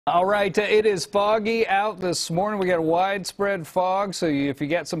All right, it is foggy out this morning. We got a widespread fog, so if you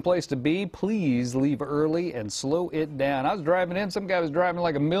got someplace to be, please leave early and slow it down. I was driving in, some guy was driving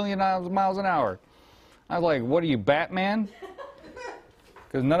like 1,000,000 miles an hour. I was like, what are you, Batman?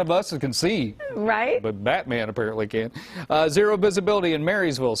 Because none of us can see. Right. But Batman apparently can. Zero visibility in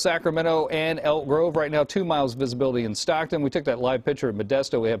Marysville, Sacramento, and Elk Grove. Right now, 2 miles visibility in Stockton. We took that live picture of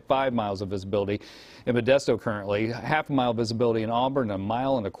Modesto. We have 5 miles of visibility in Modesto currently. Half a mile visibility in Auburn, 1.25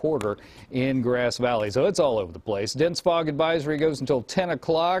 miles in Grass Valley. So it's all over the place. Dense fog advisory goes until 10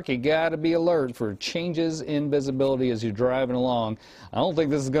 o'clock. You got to be alert for changes in visibility as you're driving along. I don't think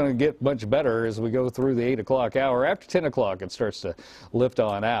this is going to get much better as we go through the 8 o'clock hour. After 10 o'clock, it starts to lift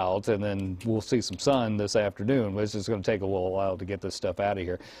on out, and then we'll see some sun this afternoon. But it's just going to take a little while to get this stuff out of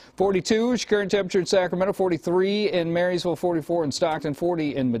here. 42 is current temperature in Sacramento, 43 in Marysville, 44 in Stockton,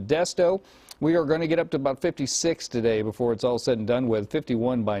 40 in Modesto. We are going to get up to about 56 today before it's all said and done with,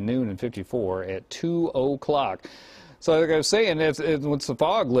 51 by noon and 54 at 2 o'clock. So like I was saying, once the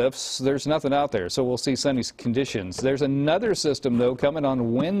fog lifts, there's nothing out there, so we'll see sunny conditions. There's another system, though, coming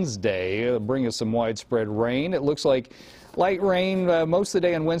on Wednesday. It'll bring us some widespread rain. It looks like light rain most of the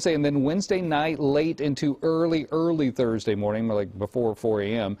day on Wednesday, and then Wednesday night late into early Thursday morning, like before 4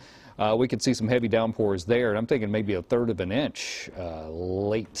 a.m., we could see some heavy downpours there, and I'm thinking maybe 1/3 of an inch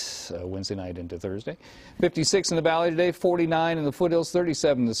late Wednesday night into Thursday. 56 in the valley today, 49 in the foothills,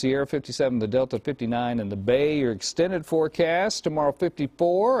 37 in the Sierra, 57 in the Delta, 59 in the Bay. Your extended forecast tomorrow,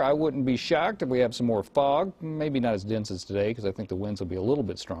 54. I wouldn't be shocked if we have some more fog, maybe not as dense as today because I think the winds will be a little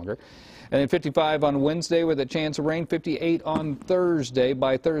bit stronger. And then 55 on Wednesday with a chance of rain, 58 on Thursday.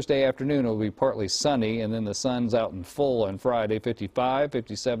 By Thursday afternoon, it will be partly sunny, and then the sun's out in full on Friday, 55,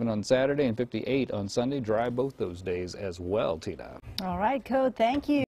 57 on Saturday, and 58 on Sunday. Dry both those days as well, Tina. All right, Code, thank you.